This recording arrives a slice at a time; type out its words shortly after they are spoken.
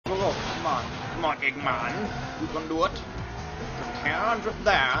Come on, Eggman. You can do it. Drift here, drift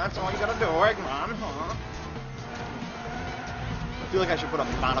there. That's all you gotta do, Eggman, huh? I feel like I should put a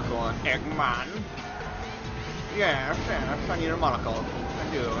monocle on Eggman. Yes, yes, I need a monocle. I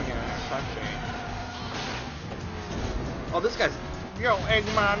do, yes, I see. Oh, this guy's... Yo,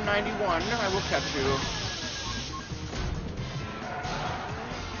 Eggman 91, I will catch you.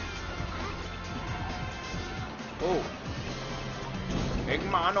 Oh.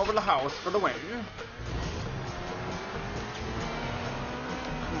 Eggman over the house for the win.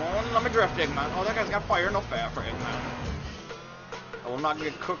 Come on, let me drift, Eggman. Oh, that guy's got fire, no fair for Eggman. I will not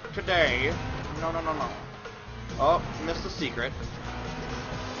get cooked today. No, no, no, no. Oh, missed the secret.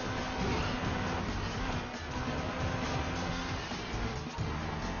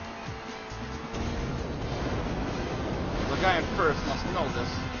 The guy in first must know this.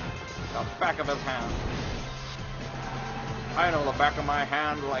 The back of his hand. I know the back of my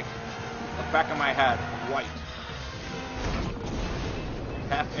hand like the back of my head. White.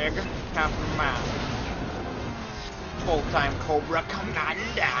 Half egg, half man. Full-time Cobra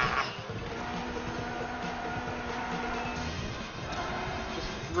Commander.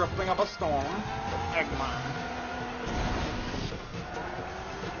 Just drifting up a storm with Eggman.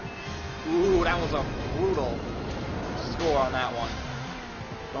 Ooh, that was a brutal score on that one.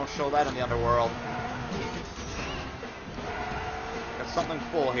 Don't show that in the underworld. Got something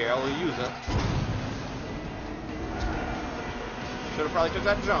full here, I'll use it. Should have probably took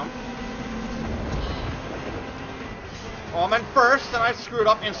that jump. Oh, I'm in first, and I screwed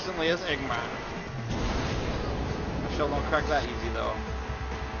up instantly as Eggman. I still don't crack that easy, though.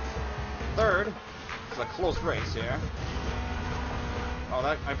 Third. It's a close race here. Oh,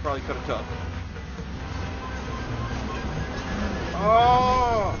 that I probably could have took.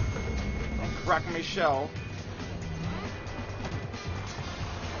 Oh! Don't crack me shell.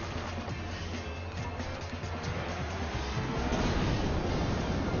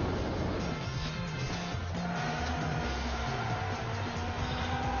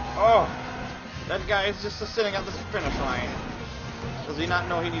 Oh! That guy is just sitting at this finish line. Does he not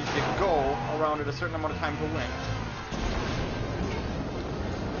know he needs to go around at a certain amount of time to win?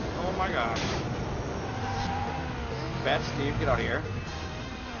 Oh my gosh. Bad Steve, get out of here.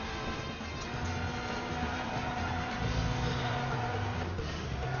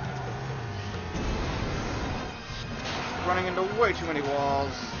 Running into way too many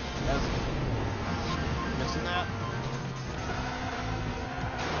walls. Missing that.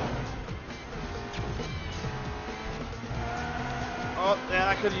 Oh, yeah,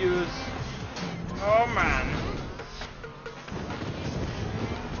 I could use... Oh, man.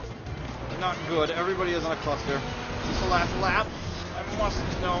 Not good. Everybody is on a cluster. Is this the last lap? I must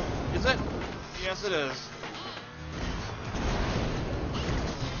know. Is it? Yes, it is.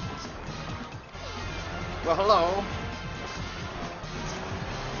 Well, hello.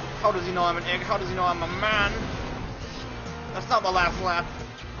 How does he know I'm an egg? How does he know I'm a man? That's not the last lap.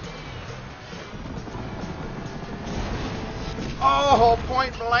 Oh,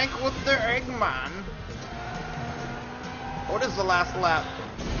 point blank with the Eggman. What is the last lap?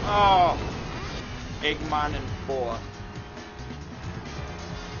 Oh, Eggman in fourth.